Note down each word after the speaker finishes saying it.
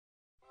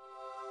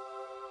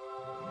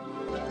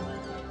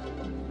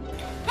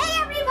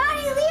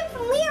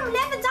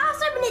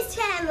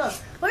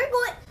We're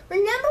going.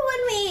 Remember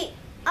when we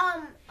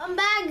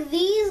unbagged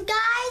these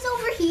guys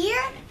over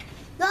here?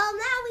 Well,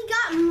 now we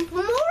got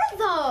more of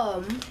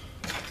them.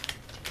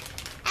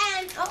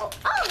 And oh,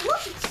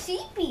 look, it's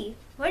Sheepy.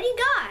 What do you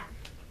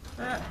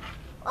got?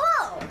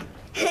 Oh,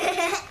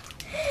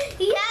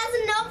 he has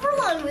another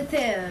one with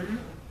him.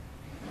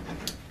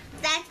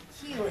 That's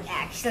cute,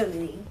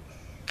 actually.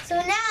 So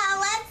now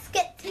let's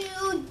get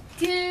to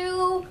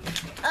do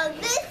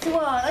this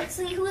one. Let's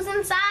see who's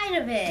inside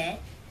of it.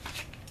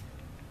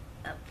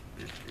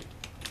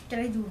 Did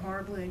I do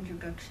horrible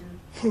introduction?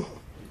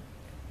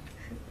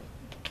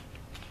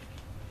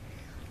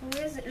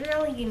 Where's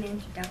really an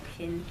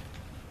introduction?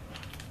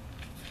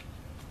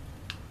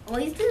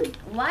 Why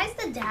does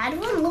the dad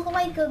one look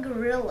like a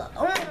gorilla?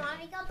 Oh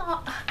my,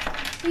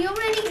 we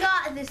already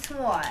got this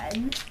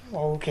one.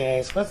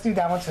 Okay, so let's do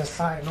that one to the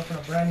side and open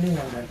a brand new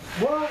one then.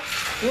 What?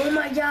 Oh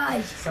my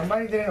gosh.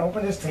 Somebody didn't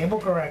open this table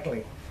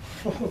correctly.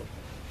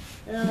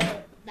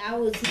 That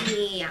was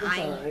me. It's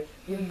alright.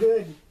 You're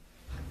good.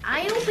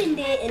 I opened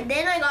it and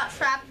then I got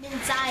trapped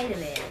inside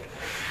of it.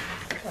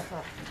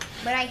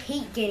 But I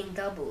hate getting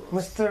doubles.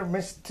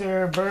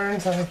 Mr.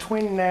 Burns has a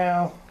twin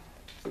now.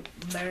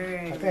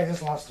 Burn. I think I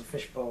just lost a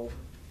fishbowl.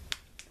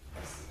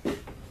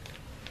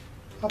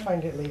 I'll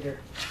find it later.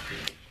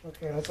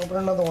 Okay, let's open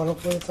another one.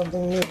 Hopefully it's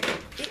something new.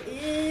 It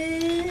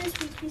is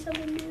supposed to be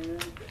something new.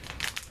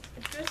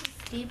 It's just a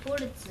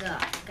skateboard. It's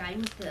the guy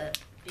with the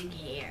big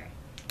hair.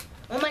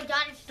 Oh my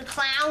god, it's the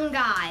clown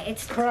guy.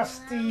 It's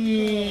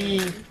Krusty.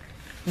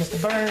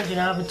 Mr. Burns, you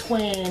now have a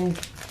twin.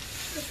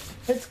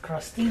 It's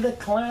Krusty the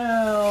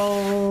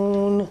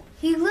Clown.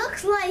 He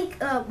looks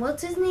like,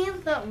 what's his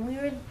name? That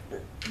weird.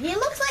 He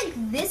looks like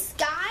this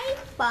guy,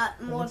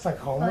 but more looks like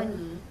Homer.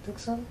 funny. Think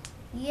so?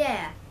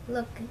 Yeah.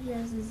 Look, he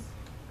has his.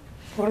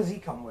 What does he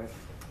come with?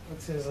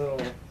 What's his little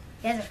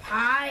He has a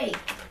pie.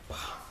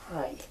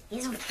 pie?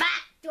 He's a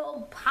fat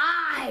old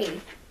pie.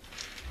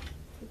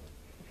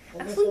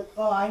 Actually,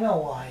 Oh, I know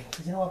why.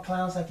 Because you know what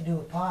clowns like to do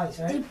with pies,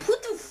 right? they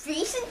put their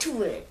face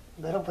into it.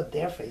 They don't put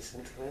their face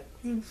into it.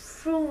 They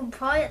throw a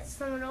pie at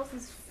someone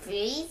else's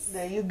face.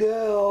 There you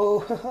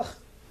go.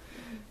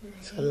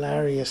 It's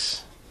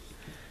hilarious.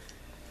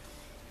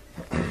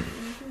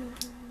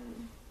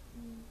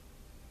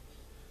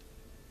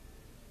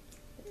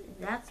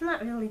 That's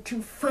not really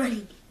too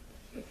funny.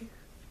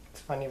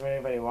 It's funny for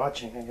anybody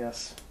watching, I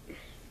guess.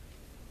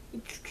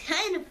 It's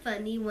kind of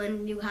funny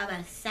when you have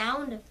a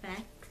sound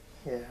effect.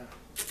 Yeah.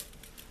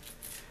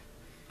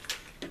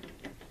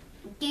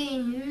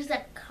 Dude, here's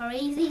that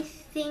crazy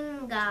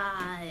thing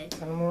guy.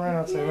 Send him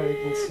around so everybody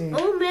can see.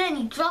 Oh man,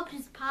 he dropped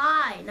his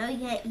pie. Now you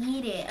can't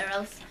eat it, or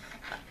else,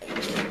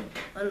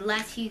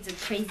 unless he's a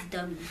crazy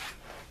dummy.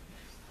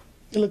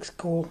 It looks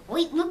cool.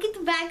 Wait, look at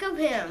the back of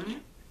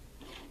him.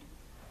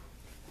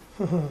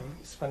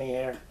 It's funny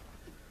hair.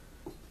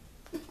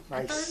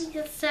 I thought Nice. he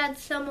just had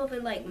some of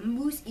it like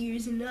moose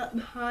ears and not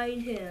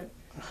behind him.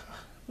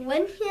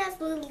 When he has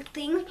little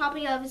things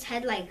popping out of his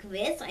head like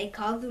this, I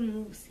call them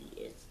moose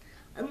ears.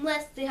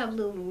 Unless they have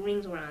little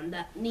rings around,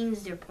 that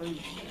means they're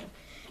ponytail.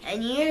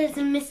 And here's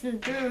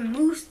Mr.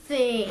 Moose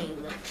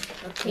thing.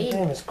 Okay. His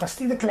name is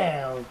Krusty the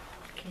Clown.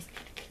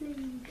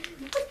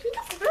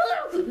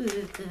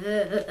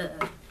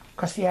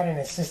 Krusty had an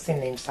assistant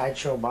named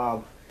Sideshow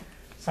Bob.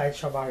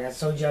 Sideshow Bob got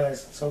so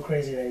jealous and so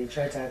crazy that he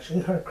tried to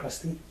actually hurt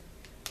Krusty.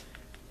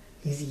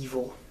 He's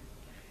evil.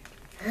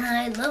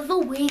 I love the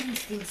way these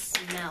things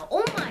smell.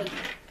 Oh my.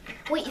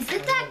 Wait, is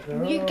it that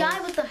weird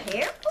guy with the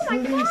hair? Oh my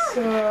god. It's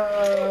the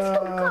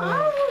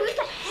girl with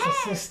the hair.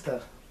 It's the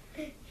sister.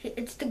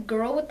 It's the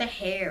girl with the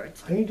hair.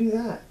 It's, How do you do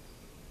that?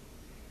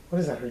 What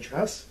is that, her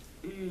dress?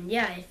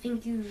 yeah, I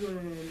think you...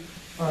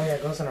 Oh yeah,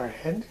 it goes on her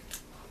head?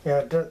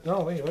 Yeah,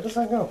 no, wait, where does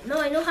that go? No,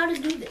 I know how to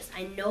do this.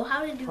 I know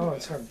how to do Oh,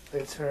 this.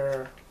 it's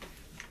her...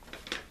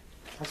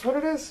 That's what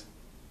it is?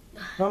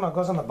 No, it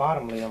goes on the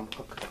bottom, Liam.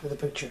 Look at the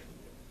picture.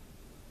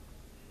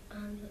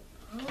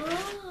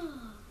 Oh.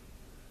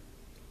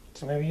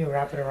 So maybe you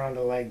wrap it around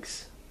the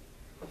legs.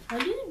 How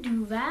do you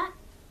do that?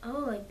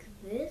 Oh, like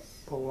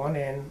this? Put one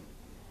in.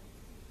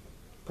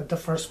 Put the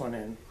first one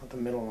in, not the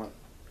middle one.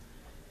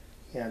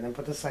 Yeah, then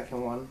put the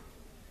second one.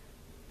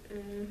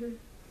 Mm-hmm.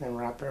 Then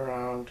wrap it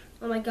around.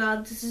 Oh my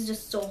god, this is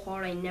just so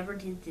hard. I never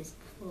did this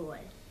before.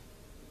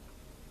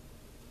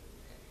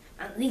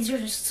 And these are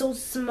just so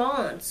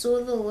small, and so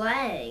are the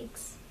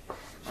legs.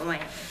 Oh my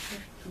god.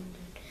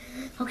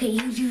 Okay,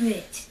 you do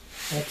it.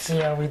 Let's see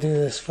how we do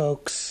this,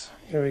 folks.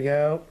 Here we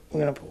go. I'm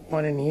gonna put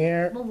one in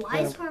here. But why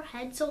is her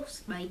head so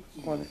spiky?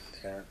 One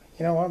there.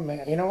 You know what,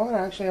 man? You know what?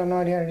 I actually have no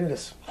idea how to do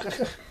this.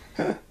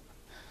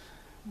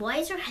 Why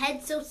is her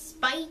head so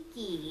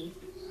spiky?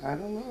 I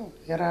don't know.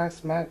 You gotta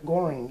ask Matt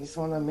Goring. He's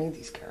the one that made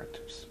these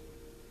characters.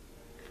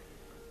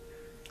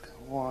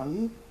 Got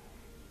one.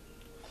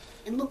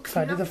 It looks.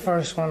 So I did the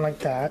first one like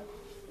that.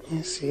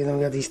 You see, then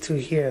we got these two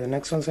here. The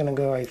next one's gonna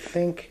go, I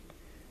think,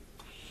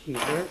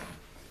 here.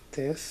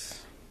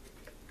 This.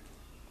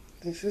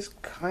 This is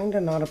kind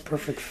of not a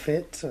perfect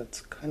fit, so it's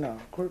kind of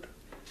awkward.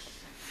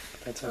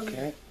 But that's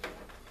okay.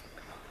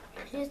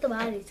 Here's the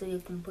body so you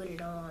can put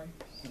it on.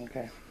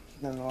 Okay.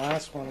 Then the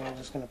last one we're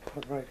just gonna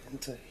put right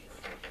into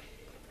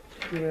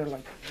here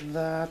like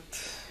that.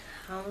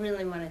 I don't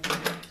really want to do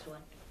this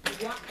one.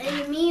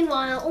 And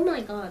meanwhile, oh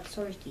my god,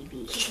 sorry,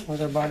 Stevie. With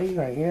her body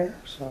right here.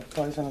 So it's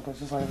always gonna go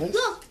just like this.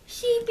 Look,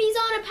 Sheepy's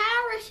on a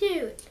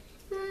parachute.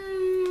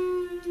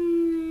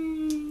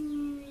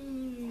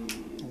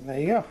 There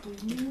you go.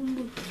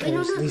 Wait,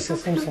 There's Lisa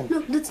Simpson. No,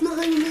 that's not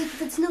how you make it.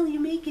 That's not how you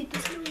make it.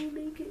 That's not how you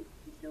make it.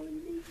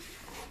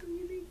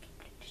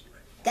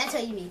 That's not how you make it. That's how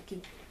you make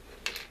it.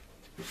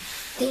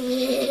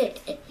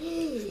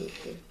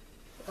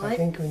 I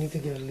think we need to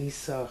give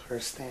Lisa her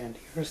stand.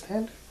 Her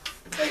stand?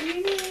 What do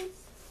you do?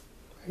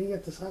 How do you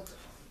get the saxophone?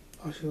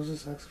 Oh, she was a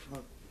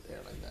saxophone. There,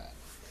 like that.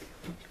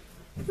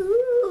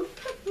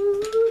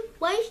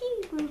 Why does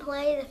she even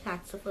play the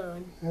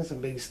saxophone? There's a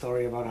big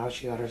story about how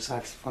she got her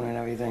saxophone and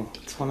everything.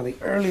 It's one of the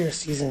earlier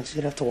seasons.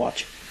 You'd have to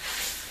watch it.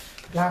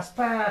 Last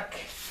pack.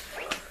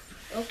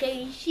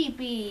 Okay,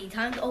 Sheepy,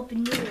 time to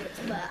open yours.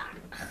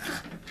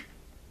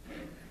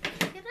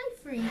 Can I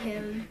free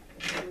him?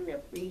 I'm gonna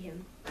free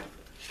him.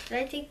 Can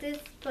I take this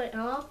foot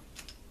off?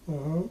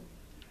 Mm-hmm.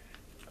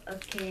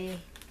 Okay.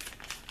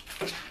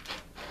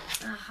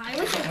 I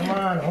wish I Come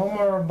on,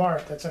 Homer or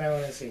Bart. That's what I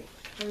want to see.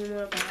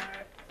 Homer,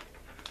 Bart.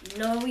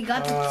 No, we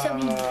got the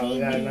chubby baby. We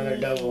got another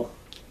double.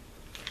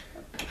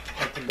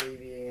 Got the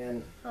baby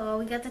again. Oh,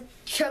 we got the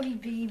chubby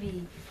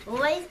baby.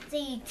 Well, I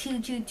say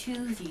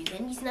twosies,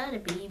 and he's not a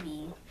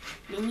baby.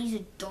 And he's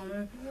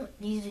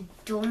a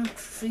dumb,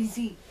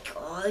 crazy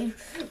guy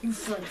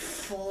who's like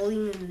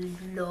falling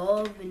in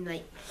love and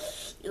like,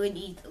 when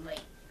he's like,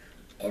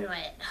 and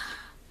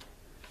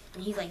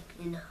he's like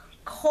in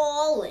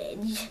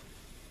college.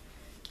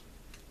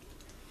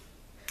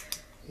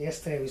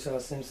 Yesterday we saw a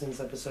Simpsons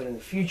episode in the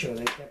future.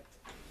 They kept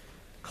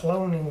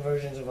cloning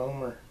versions of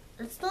Homer.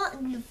 It's not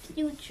in the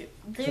future.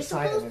 They're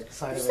Side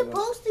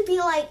supposed to be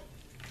like,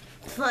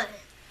 but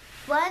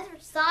by their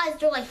size,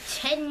 they're like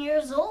 10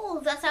 years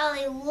old. That's how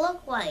they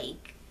look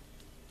like.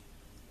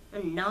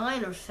 Or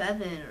 9 or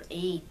 7 or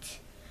 8.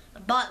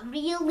 But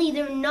really,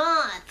 they're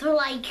not. They're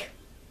like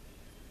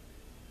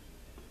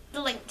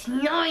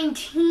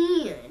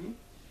 19.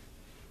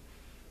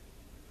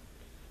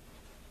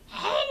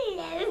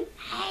 Hello.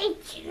 Hi,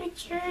 choo.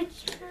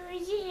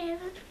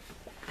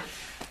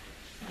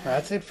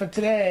 That's it for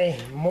today.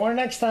 More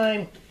next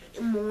time.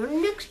 More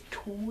next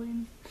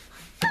time.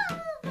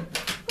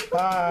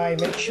 Bye.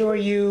 Make sure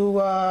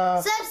you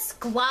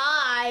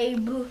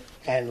Subscribe.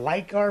 and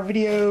like our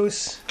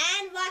videos.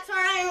 And watch our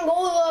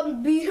angle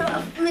beat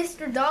up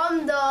Mr.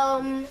 Dum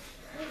Dum.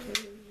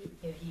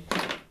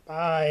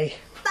 Bye.